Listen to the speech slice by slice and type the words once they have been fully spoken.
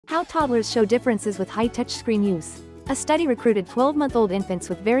How toddlers show differences with high touchscreen use. A study recruited 12-month-old infants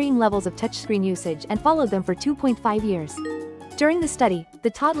with varying levels of touchscreen usage and followed them for 2.5 years. During the study, the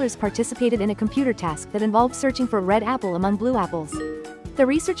toddlers participated in a computer task that involved searching for a red apple among blue apples. The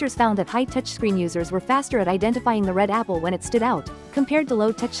researchers found that high touchscreen users were faster at identifying the red apple when it stood out, compared to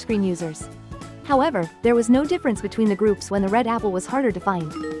low touchscreen users. However, there was no difference between the groups when the red apple was harder to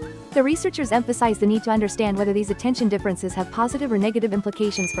find. The researchers emphasized the need to understand whether these attention differences have positive or negative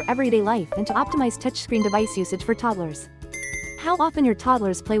implications for everyday life and to optimize touchscreen device usage for toddlers. How often your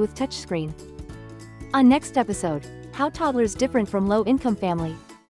toddlers play with touchscreen. On next episode, how toddlers different from low-income family.